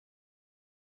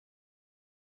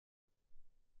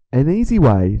An easy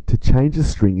way to change a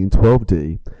string in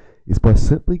 12D is by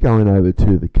simply going over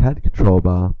to the CAD control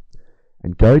bar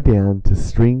and go down to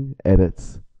String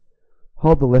Edits,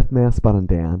 hold the left mouse button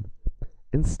down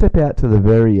and step out to the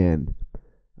very end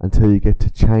until you get to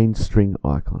Change String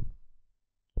icon.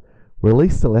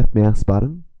 Release the left mouse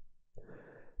button.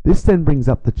 This then brings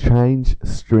up the Change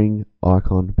String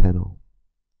icon panel.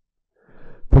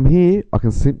 From here, I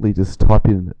can simply just type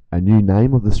in a new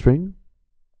name of the string,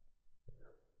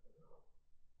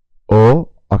 or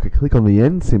I could click on the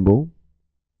N symbol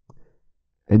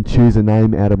and choose a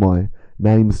name out of my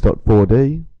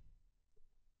names.4D,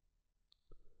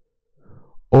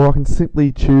 or I can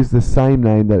simply choose the same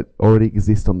name that already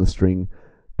exists on the string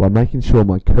by making sure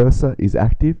my cursor is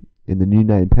active in the new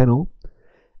name panel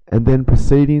and then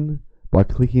proceeding by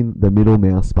clicking the middle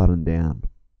mouse button down.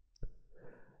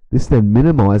 This then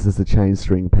minimizes the change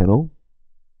string panel,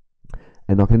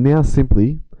 and I can now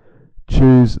simply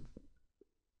choose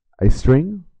a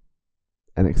string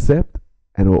and accept,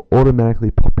 and it will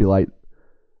automatically populate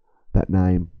that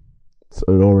name so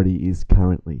it already is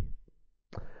currently.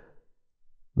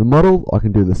 The model, I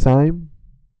can do the same.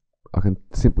 I can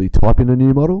simply type in a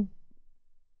new model.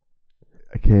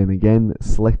 I can again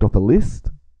select off a list,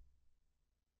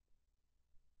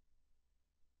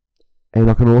 and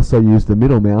I can also use the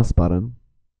middle mouse button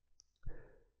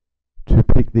to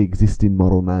pick the existing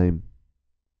model name.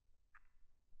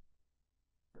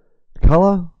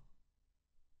 Color,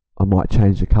 I might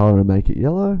change the color and make it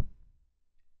yellow.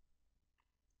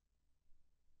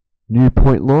 New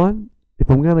point line, if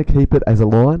I'm going to keep it as a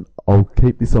line, I'll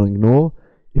keep this on ignore.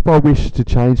 If I wish to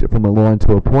change it from a line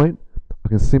to a point, I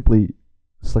can simply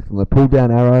select on the pull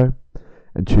down arrow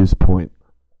and choose point.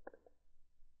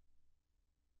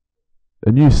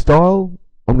 A new style,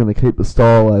 I'm going to keep the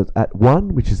style at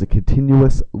 1, which is a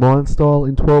continuous line style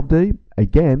in 12D.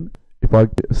 Again, if I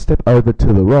step over to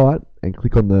the right and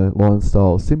click on the line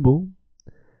style symbol,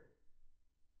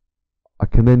 I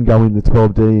can then go into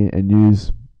 12D and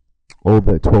use all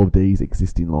the 12D's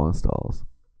existing line styles.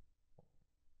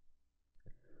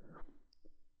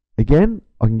 Again,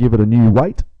 I can give it a new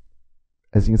weight.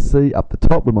 As you can see up the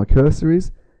top where my cursor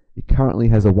is, it currently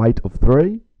has a weight of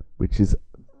 3, which is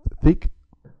thick.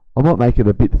 I might make it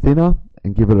a bit thinner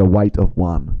and give it a weight of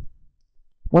 1.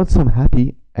 Once I'm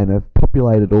happy and have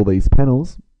populated all these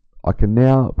panels, I can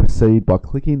now proceed by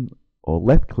clicking or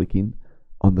left clicking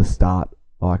on the start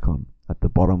icon at the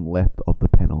bottom left of the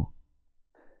panel.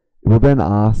 It will then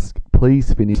ask,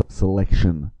 please finish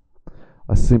selection.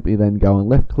 I simply then go and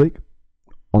left click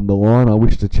on the line I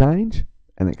wish to change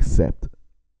and accept.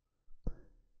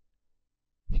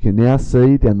 You can now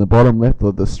see down the bottom left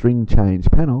of the string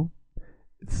change panel,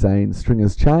 it's saying string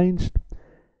has changed.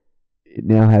 It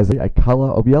now has a color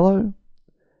of yellow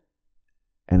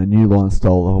and a new line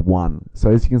style of 1.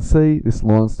 So as you can see, this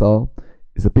line style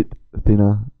is a bit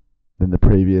thinner than the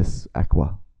previous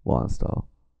aqua line style.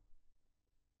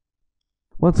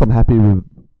 Once I'm happy with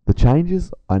the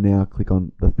changes, I now click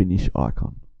on the finish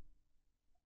icon.